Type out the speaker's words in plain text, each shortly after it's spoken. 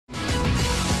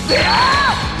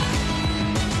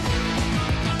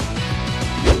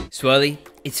Swirly,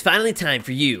 it's finally time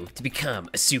for you to become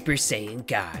a Super Saiyan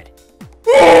God.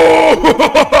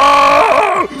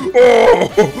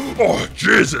 Oh,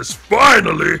 Jesus,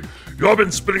 finally! Y'all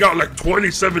been spitting out like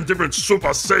 27 different Super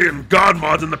Saiyan God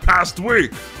mods in the past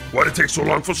week. Why'd it take so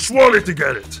long for Swirly to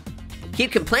get it?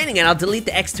 Keep complaining and I'll delete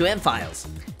the X2M files.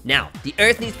 Now, the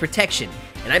Earth needs protection,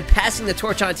 and I'm passing the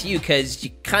torch on to you because you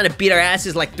kind of beat our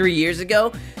asses like 3 years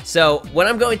ago. So, what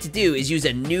I'm going to do is use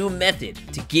a new method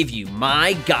to give you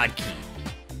my God Key.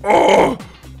 Oh,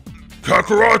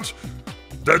 Kakarot?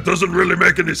 That doesn't really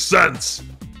make any sense.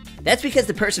 That's because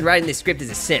the person writing this script is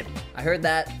a simp. I heard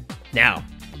that. Now,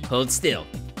 hold still.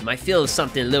 You might feel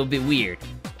something a little bit weird.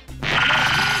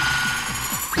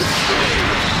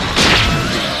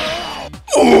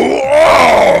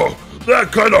 Oh,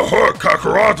 that kind of hurt,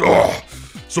 Kakarot. Oh,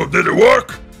 so did it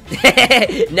work?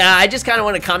 Nah, I just kind of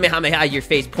want to Kamehameha your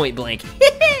face point blank.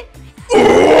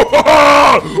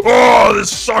 Oh,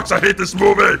 this sucks. I hate this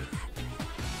movie.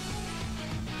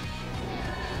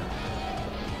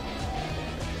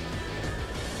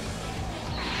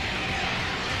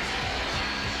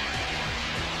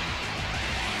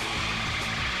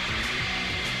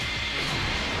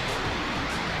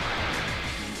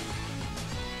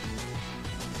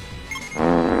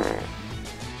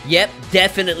 Yep,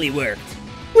 definitely worked.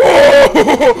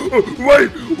 Oh, wait,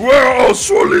 where are all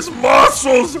Swirly's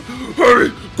muscles?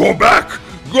 Hurry, go back,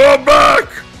 go back!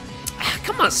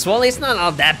 Come on, Swirly, it's not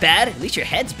all that bad. At least your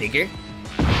head's bigger.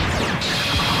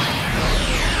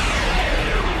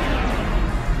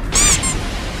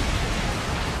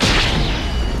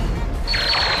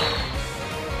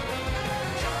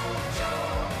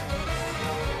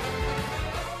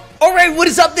 Alright, what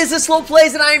is up? This is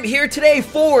SLOplays, and I am here today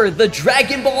for the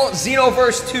Dragon Ball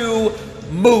Xenoverse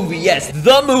 2 movie. Yes,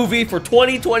 the movie for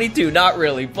 2022. Not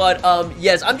really, but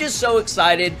yes, I'm just so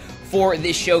excited for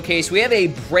this showcase. We have a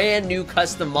brand new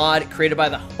custom mod created by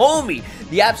the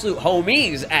absolute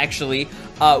homies, actually.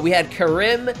 We had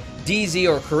Karim DZ,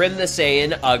 or Karim the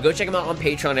Saiyan. Go check them out on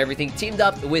Patreon. Everything teamed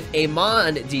up with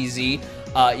Amon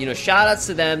DZ. You know, shout outs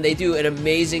to them. They do an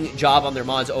amazing job on their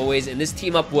mods always, and this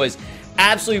team up was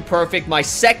absolutely perfect. My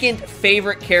second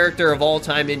favorite character of all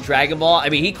time in Dragon Ball. I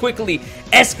mean, he quickly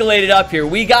escalated up here.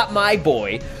 We got my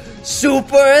boy,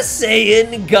 Super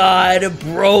Saiyan God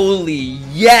Broly.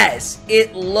 Yes,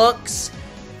 it looks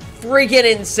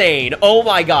freaking insane. Oh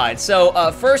my god.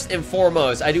 So first and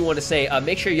foremost, I do want to say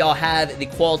make sure y'all have the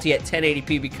quality at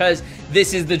 1080p because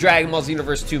this is the Dragon Ball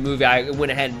Xenoverse 2 movie. I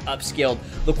went ahead and upscaled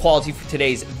the quality for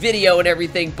today's video and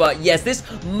everything. But yes, this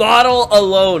model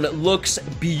alone looks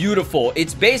beautiful.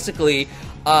 It's basically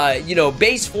you know,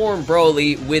 base form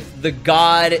Broly with the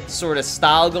god sort of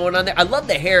style going on there. I love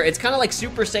the hair. It's kind of like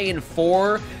Super Saiyan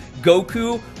 4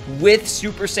 Goku with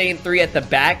Super Saiyan 3 at the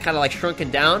back, kind of like shrunken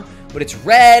down. But it's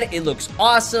red, it looks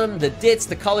awesome, the dits,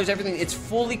 the colors, everything, it's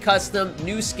fully custom,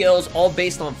 new skills, all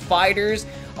based on fighters.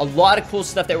 A lot of cool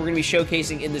stuff that we're going to be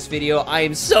showcasing in this video. I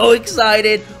am so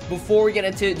excited. Before we get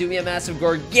into it, do me a massive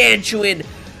gargantuan,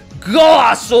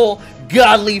 colossal,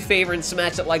 godly favor and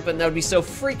smash that like button. That would be so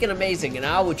freaking amazing, and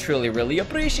I would truly, really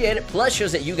appreciate it. Plus,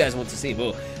 shows that you guys want to see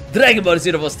more Dragon Ball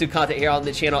Xenoverse 2 content here on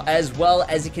the channel, as well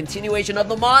as a continuation of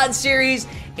the mod series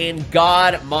and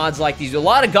God mods like these. A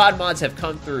lot of God mods have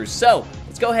come through, so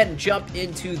let's go ahead and jump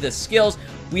into the skills.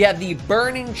 We have the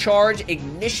Burning Charge,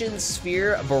 Ignition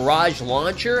Sphere, Barrage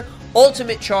Launcher,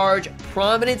 Ultimate Charge,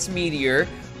 Prominence Meteor,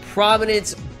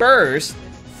 Prominence Burst,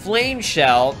 Flame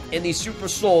Shell, and the Super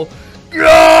Soul.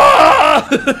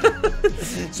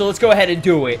 So let's go ahead and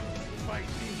do it.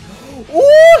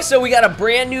 Ooh, so we got a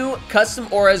brand new custom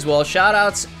aura as well. Shout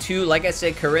outs to, like I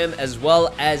said, Karim as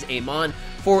well as Amon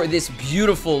for this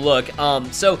beautiful look.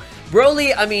 So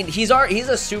Broly, I mean, he's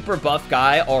a super buff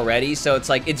guy already, so it's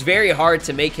like it's very hard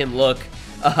to make him look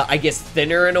I guess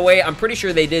thinner in a way. I'm pretty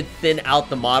sure they did thin out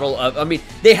the model of, I mean,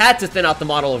 they had to thin out the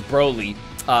model of Broly,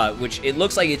 which it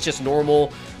looks like it's just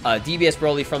normal DBS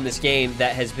Broly from this game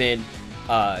that has been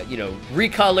you know,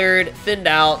 recolored, thinned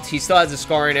out. He still has a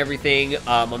scar and everything.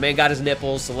 My man got his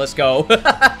nipples, so let's go.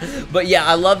 But yeah,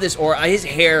 I love this aura. His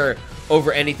hair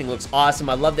over anything looks awesome.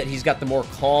 I love that he's got the more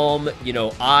calm, you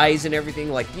know, eyes and everything,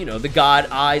 like, you know, the god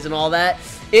eyes and all that.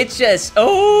 It's just,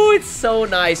 oh, it's so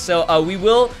nice. So we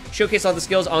will showcase all the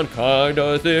skills on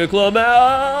Kinda Thick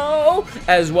Lamau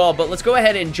as well. But let's go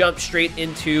ahead and jump straight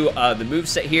into the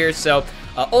moveset here. So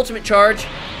Ultimate Charge.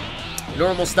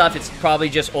 Normal stuff, it's probably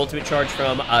just Ultimate Charge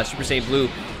from Super Saiyan Blue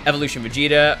Evolution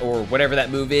Vegeta, or whatever that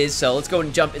move is. So let's go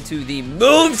and jump into the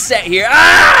move set here.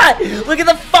 Ah! Look at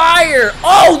the fire!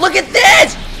 Oh, look at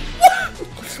this!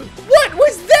 What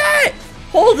was that?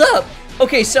 Hold up.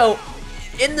 Okay, so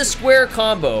in the square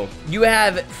combo, you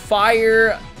have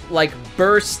fire, like,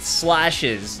 burst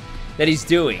slashes that he's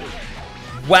doing.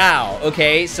 Wow,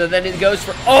 okay, so then it goes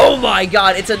for, oh my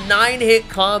god, it's a 9-hit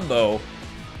combo.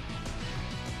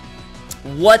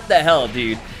 What the hell,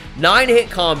 dude? 9-hit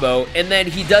combo, and then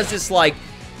he does this, like,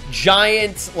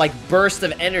 giant, like, burst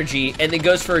of energy, and then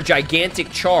goes for a gigantic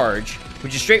charge,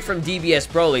 which is straight from DBS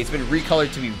Broly. It's been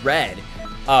recolored to be red,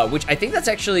 which I think that's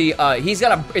actually, he's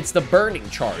got a, it's the burning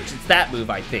charge. It's that move,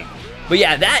 I think. But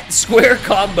yeah, that square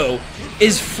combo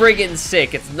is friggin'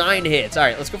 sick. It's 9 hits. All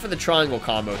right, let's go for the triangle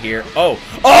combo here. Oh,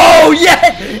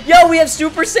 yeah! Yo, we have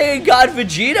Super Saiyan God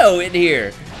Vegito in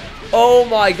here. Oh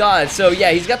my god. So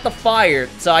yeah, he's got the fire.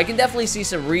 So I can definitely see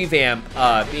some revamp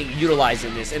being utilized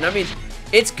in this. And I mean,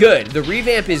 it's good. The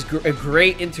revamp is a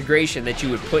great integration that you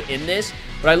would put in this.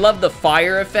 But I love the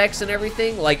fire effects and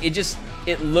everything. Like,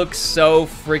 it looks so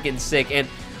freaking sick. And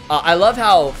I love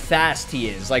how fast he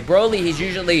is. Like, Broly, he's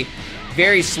usually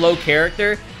very slow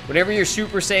character. Whenever you're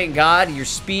Super Saiyan God, your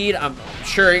speed, I'm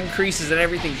sure, increases and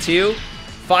everything too.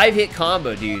 5-hit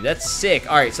combo, dude. That's sick.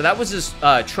 All right, so that was his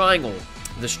triangle,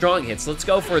 the strong hits. Let's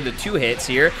go for the 2 hits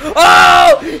here.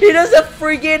 Oh! He does a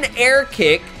freaking air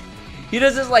kick. He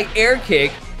does this, like, air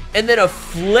kick, and then a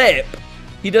flip.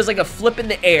 He does, like, a flip in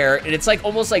the air, and it's, like,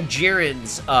 almost like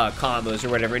Jiren's combos or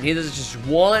whatever, and he does just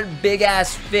one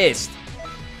big-ass fist.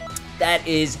 That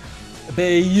is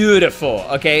beautiful,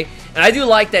 okay? And I do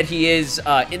like that he is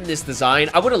in this design.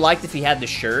 I would have liked if he had the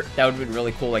shirt. That would have been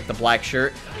really cool, like the black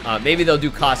shirt. Maybe they'll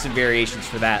do costume variations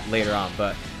for that later on,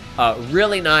 but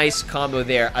really nice combo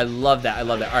there. I love that. I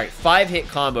love that. All right, 5-hit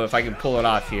combo if I can pull it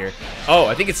off here. Oh,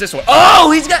 I think it's this one.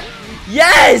 Oh, he's got...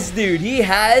 Yes, dude. He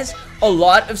has a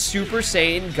lot of Super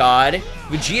Saiyan God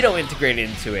Vegito integrated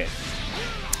into it.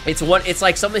 It's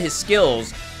like some of his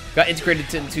skills got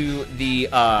integrated into the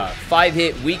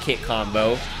 5-hit weak hit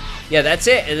combo. Yeah, that's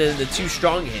it. And then the 2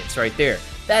 strong hits right there.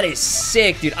 That is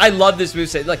sick, dude. I love this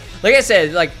moveset. Like I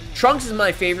said, like, Trunks is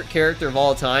my favorite character of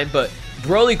all time, but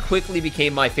Broly quickly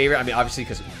became my favorite. I mean, obviously,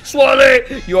 because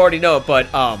Swally, you already know it,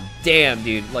 but damn,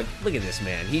 dude. Like, look at this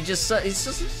man. He's just such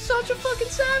a fucking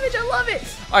savage. I love it.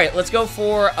 All right, let's go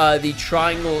for the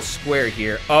triangle square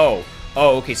here. Oh,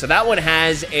 okay. So that one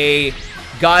has a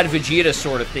God Vegeta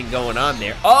sort of thing going on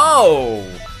there. Oh!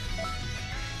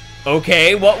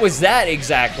 Okay, what was that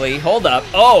exactly? Hold up.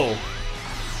 Oh!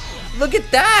 Look at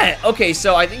that! Okay,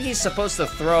 so I think he's supposed to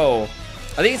throw...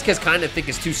 I think it's because kind of think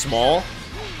is too small.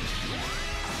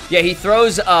 Yeah, he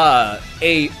throws a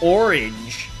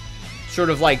orange sort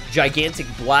of like gigantic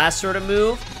blast sort of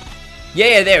move.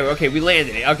 Yeah, there. Okay, we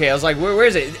landed it. Okay, I was like, where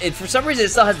is it? For some reason, it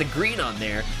still has the green on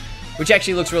there, which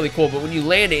actually looks really cool. But when you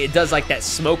land it, it does like that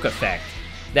smoke effect.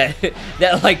 That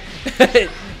like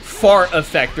fart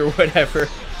effect or whatever.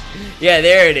 Yeah,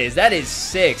 there it is. That is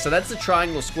sick. So that's the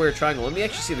triangle, square, triangle. Let me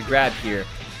actually see the grab here.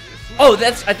 Oh,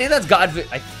 I think that's God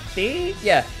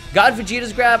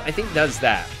Vegeta's grab, I think does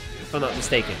that, if I'm not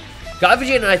mistaken. God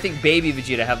Vegeta and I think Baby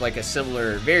Vegeta have like a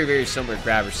similar, very, very similar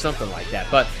grab or something like that.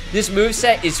 But this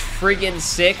moveset is friggin'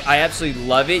 sick. I absolutely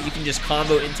love it. You can just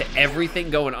combo into everything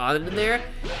going on in there.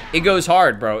 It goes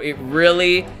hard, bro. It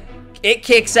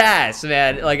kicks ass,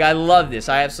 man. Like, I love this.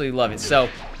 I absolutely love it. So,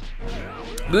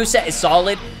 moveset is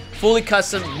solid. Fully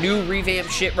custom, new revamp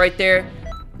shit right there.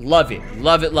 Love it.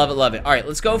 Love it, love it, love it. All right,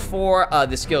 let's go for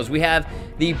the skills. We have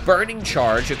the burning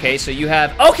charge, okay? So you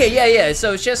have... Okay, yeah.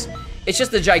 So it's just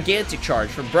the gigantic charge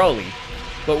from Broly,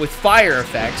 but with fire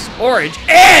effects. Orange.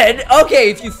 And,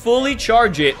 okay, if you fully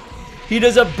charge it, he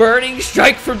does a burning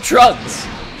strike from Trunks.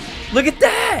 Look at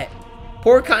that.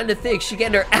 Poor Kinda Thick. She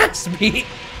getting her ass beat.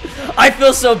 I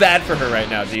feel so bad for her right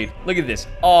now, dude. Look at this.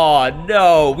 Oh,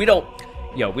 no. We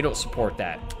don't support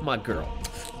that. My girl.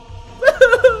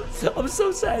 I'm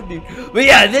so sad, dude. But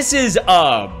yeah, this is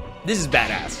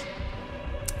badass.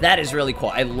 That is really cool.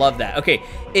 I love that. Okay,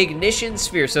 ignition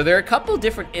sphere. So there are a couple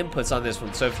different inputs on this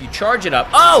one. So if you charge it up,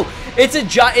 oh,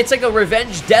 it's like a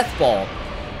revenge death ball.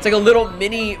 It's like a little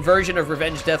mini version of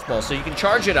revenge death ball. So you can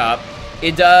charge it up.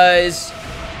 It does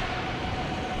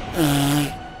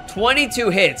 22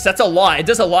 hits. That's a lot. It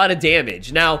does a lot of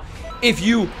damage. Now, if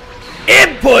you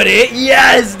input it,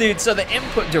 yes, dude. So the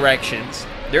input directions,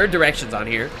 there are directions on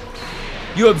here.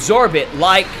 You absorb it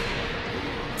like,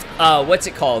 what's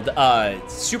it called?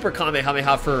 Super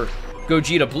Kamehameha for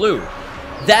Gogeta Blue.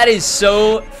 That is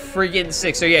so friggin'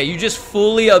 sick. So yeah, you just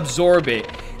fully absorb it.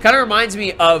 Kind of reminds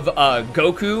me of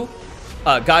Goku,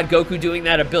 God Goku doing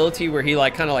that ability where he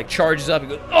like kind of like charges up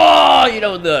and goes, oh, you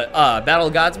know, in the Battle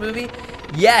of Gods movie.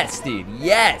 Yes, dude.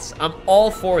 Yes, I'm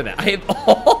all for that. I am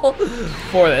all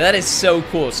for that. That is so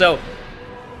cool. So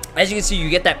As you can see, you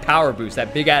get that power boost,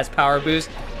 that big-ass power boost.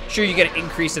 Sure, you get an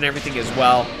increase in everything as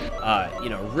well. You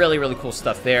know, really, really cool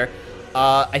stuff there.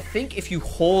 I think if you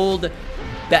hold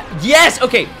that... Yes!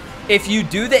 Okay, if you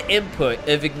do the input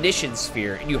of Ignition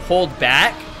Sphere and you hold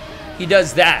back, he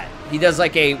does that. He does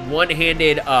like a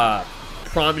one-handed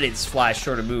Prominence Flash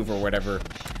sort of move or whatever.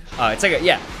 It's like a,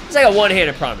 yeah, it's like a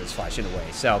one-handed Prominence Flash in a way.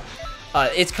 So,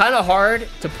 it's kind of hard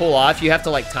to pull off. You have to,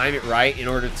 like, time it right in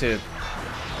order to,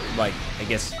 like, I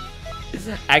guess...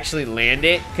 actually land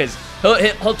it, because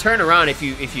he'll turn around if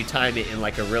you time it in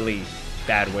like a really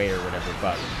bad way or whatever.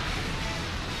 But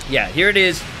yeah, here it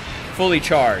is, fully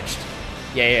charged.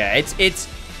 Yeah, it's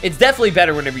definitely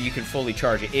better whenever you can fully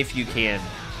charge it, if you can,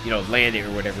 you know, land it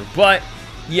or whatever. But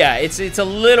yeah, it's a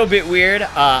little bit weird.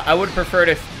 I would prefer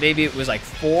if maybe it was like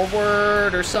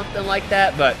forward or something like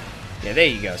that. But yeah, there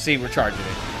you go. See, we're charging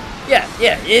it. Yeah,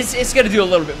 it's gonna do a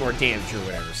little bit more damage or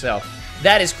whatever. So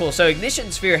that is cool. So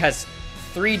Ignition Sphere has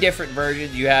 3 different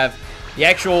versions. You have the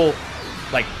actual,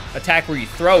 like, attack where you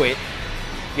throw it.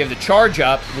 You have the charge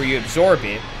up where you absorb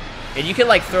it. And you can,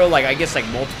 like, throw, like, I guess, like,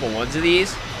 multiple ones of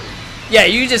these. Yeah,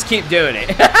 you just keep doing it.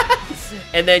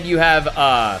 And then you have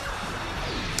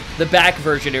the back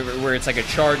version where it's, like, a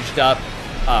charged up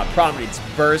Prominence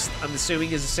Burst, I'm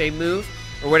assuming is the same move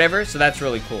or whatever. So that's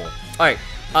really cool. All right,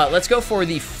 let's go for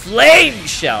the Flame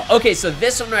Shell. Okay, so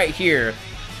this one right here,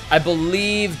 I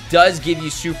believe, does give you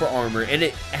super armor, and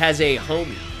it has a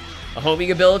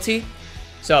homing ability.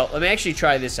 So let me actually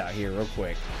try this out here real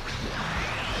quick.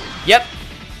 Yep,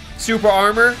 super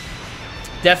armor,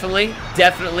 definitely,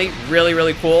 really,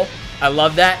 really cool. I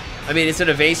love that. I mean, it's an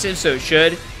evasive, so it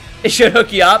should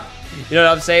hook you up. You know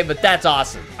what I'm saying? But that's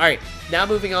awesome. All right, now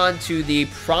moving on to the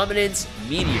Prominence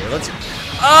Meteor.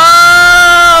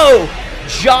 Oh,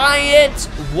 giant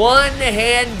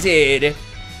one-handed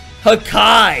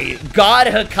Hakai, God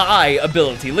Hakai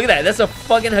ability. Look at that. That's a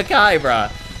fucking Hakai,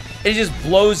 bruh. It just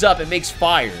blows up. It makes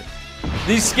fire.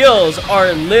 These skills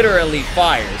are literally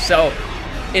fire. So,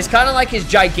 it's kind of like his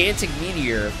gigantic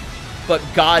meteor, but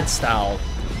God style.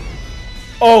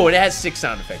 Oh, and it has 6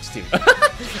 sound effects, too.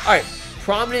 Alright,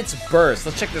 Prominence Burst.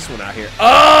 Let's check this one out here.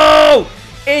 Oh!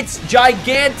 It's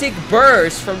Gigantic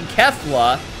Burst from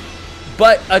Kefla,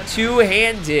 but a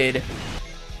 2-handed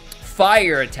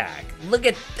fire attack. Look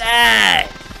at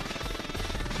that.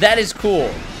 That is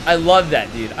cool. I love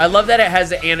that, dude. I love that it has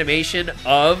the animation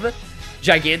of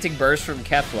Gigantic Burst from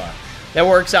Kefla. That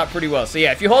works out pretty well. So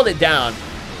yeah, if you hold it down,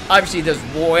 obviously it does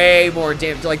way more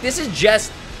damage. Like, this is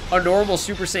just a normal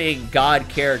Super Saiyan God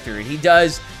character, and he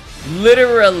does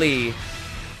literally,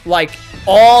 like,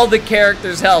 all the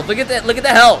character's health. Look at that. Look at the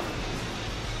health.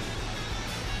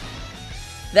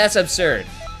 That's absurd.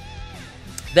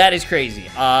 That is crazy.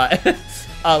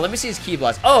 Let me see his Ki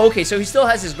Blast. Oh, okay, so he still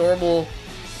has his normal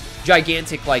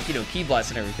gigantic, like, you know, Ki Blast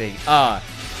and everything.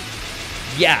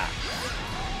 Yeah.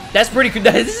 That's pretty cool.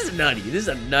 This is nutty. This is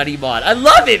a nutty mod. I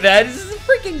love it, man. This is a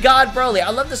freaking God Broly. I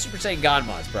love the Super Saiyan God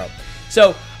mods, bro.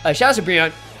 So, shout out to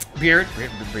Bjorn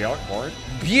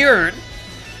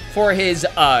for his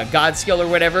God skill or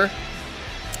whatever.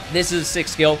 This is a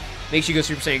 6 skill. Makes you go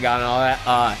Super Saiyan God and all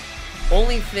that.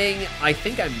 Only thing I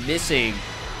think I'm missing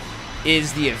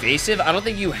is the evasive. I don't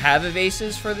think you have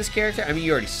evasives for this character. I mean,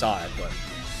 you already saw it, but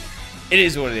it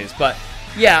is what it is. But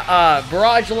yeah,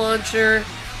 barrage launcher.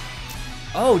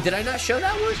 Oh, did I not show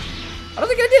that one? I don't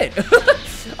think I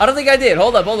did. I don't think I did.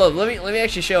 Hold up. Let me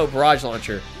actually show barrage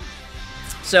launcher.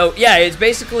 So yeah, it's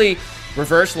basically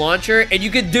reverse launcher, and you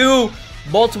could do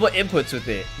multiple inputs with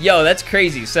it. Yo, that's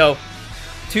crazy. So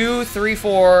 2, 3,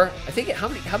 4. I think how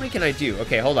many can I do?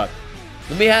 Okay, hold up.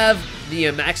 Let me have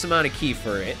the max amount of ki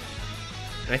for it.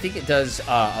 And I think it does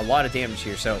a lot of damage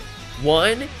here. So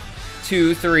 1,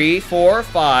 2, 3, 4,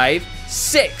 5,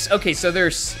 6. Okay, so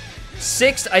there's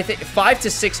 6, I think 5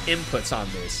 to 6 inputs on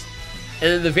this.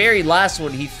 And then the very last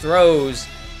one, he throws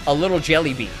a little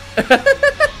jelly bean.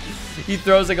 He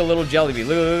throws like a little jelly bean.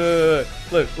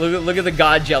 Look at the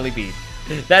God jelly bean.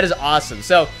 That is awesome.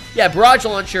 So yeah, barrage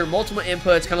launcher, multiple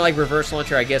inputs, kind of like reverse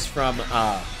launcher, I guess, from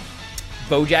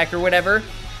Bojack or whatever.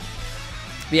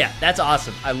 But yeah, that's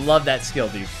awesome. I love that skill,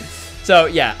 dude. So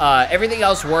yeah, everything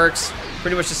else works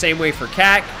pretty much the same way for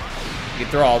CAC. You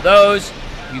can throw all those.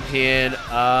 You can,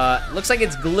 looks like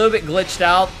it's a little bit glitched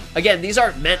out. Again, these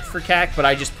aren't meant for CAC, but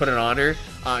I just put it on her.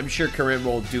 I'm sure Karim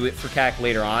will do it for CAC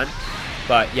later on.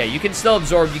 But yeah, you can still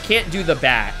absorb. You can't do the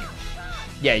back.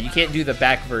 Yeah, you can't do the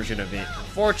back version of it.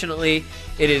 Unfortunately,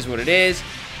 it is what it is.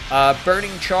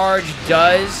 Burning Charge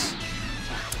does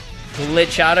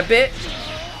glitch out a bit.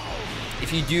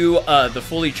 If you do the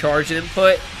fully charged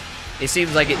input, it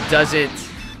seems like it doesn't.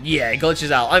 Yeah, it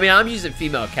glitches out. I mean, I'm using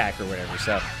female CAC or whatever,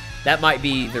 so that might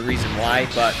be the reason why.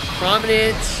 But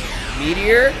Prominent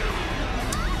Meteor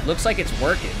looks like it's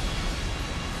working.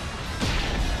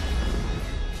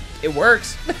 It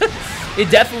works. It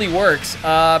definitely works.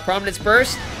 Prominence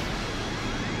Burst.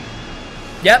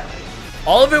 Yep.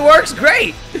 All of it works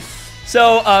great.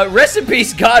 So, rest in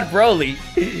peace, God Broly.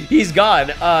 He's gone.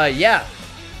 Yeah.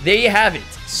 There you have it.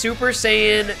 Super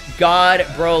Saiyan God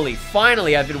Broly.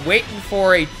 Finally, I've been waiting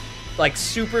for a, like,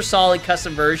 super solid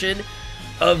custom version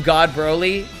of God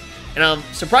Broly. And I'm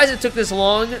surprised it took this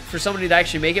long for somebody to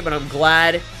actually make it, but I'm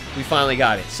glad we finally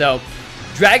got it. So,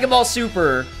 Dragon Ball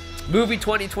Super Movie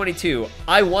 2022.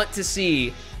 I want to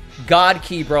see God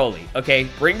Key Broly. Okay,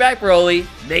 bring back Broly,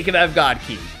 make him have God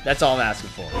Key. That's all I'm asking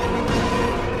for.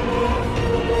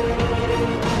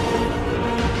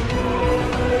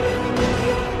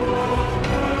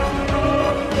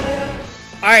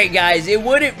 Alright guys, it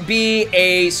wouldn't be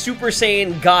a Super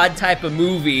Saiyan God type of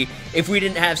movie if we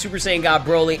didn't have Super Saiyan God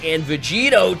Broly and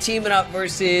Vegito teaming up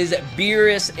versus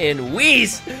Beerus and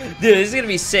Whis. Dude, this is gonna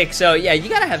be sick. So yeah, you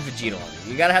gotta have Vegito on it.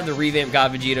 You gotta have the Revamp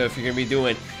God Vegito if you're gonna be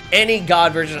doing any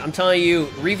God version. I'm telling you,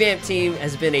 Revamp team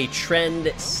has been a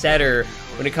trend setter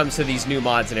when it comes to these new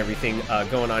mods and everything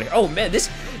going on here. Oh man, this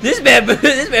man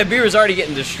Beerus already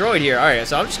getting destroyed here. Alright,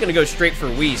 so I'm just gonna go straight for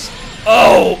Whis.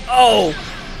 Oh!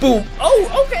 Boom.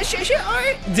 Oh, okay, shit, all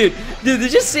right. Dude,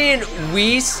 just seeing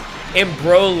Whis and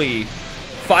Broly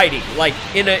fighting, like,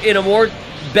 in a more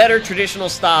better traditional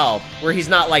style, where he's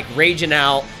not, like, raging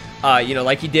out, you know,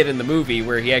 like he did in the movie,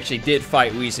 where he actually did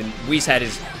fight Whis, and Whis had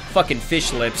his fucking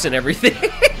fish lips and everything.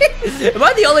 Am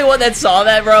I the only one that saw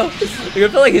that, bro? Like, I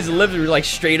feel like his lips were, like,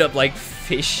 straight up, like,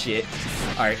 fish shit.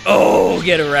 All right. Oh,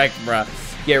 get wrecked, bro.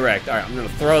 Get wrecked. All right, I'm going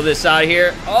to throw this out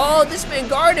here. Oh, this man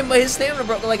guarded him, but his stamina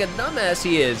broke like a dumbass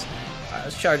he is. All right,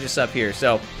 let's charge this up here.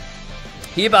 So,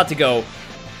 he about to go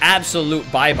absolute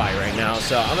bye-bye right now.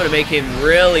 So, I'm going to make him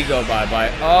really go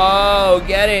bye-bye. Oh,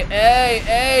 get it.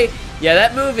 Hey. Yeah,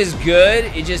 that move is good.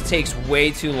 It just takes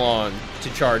way too long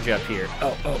to charge up here.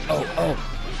 Oh.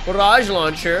 Barrage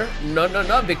launcher.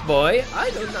 No, big boy.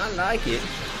 I do not like it.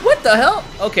 What the hell?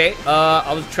 Okay,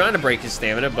 I was trying to break his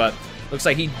stamina, but looks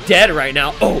like he's dead right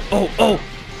now. Oh!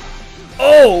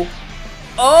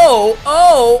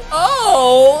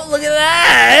 Look at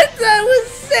that! That was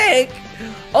sick!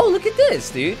 Oh, look at this,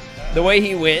 dude. The way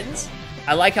he wins.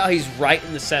 I like how he's right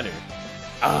in the center.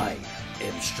 I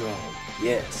am strong.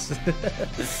 Yes.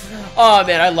 Oh,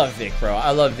 man, I love Vic, bro.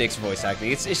 I love Vic's voice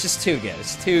acting. It's just too good.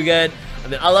 It's too good. I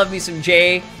mean, I love me some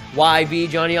JYB,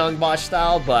 Johnny Young Bosch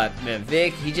style, but man,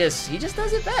 Vic, he just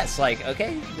does it best. Like,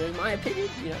 okay, in my opinion,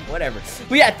 you know, whatever.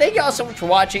 But yeah, thank y'all so much for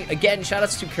watching. Again, shout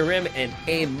outs to Karim and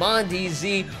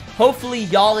AmonDZ. Hopefully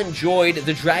y'all enjoyed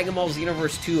the Dragon Ball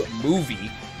Xenoverse 2 movie,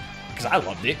 because I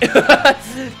loved it.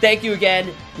 Thank you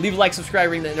again. Leave a like, subscribe,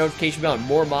 ring that notification bell, and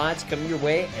more mods coming your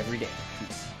way every day.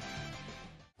 Peace.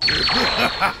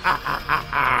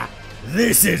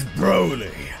 This is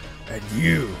Broly, and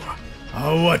you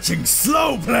are watching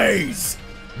SLOplays.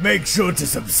 Make sure to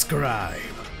subscribe,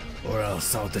 or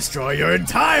else I'll destroy your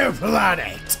entire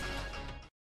planet.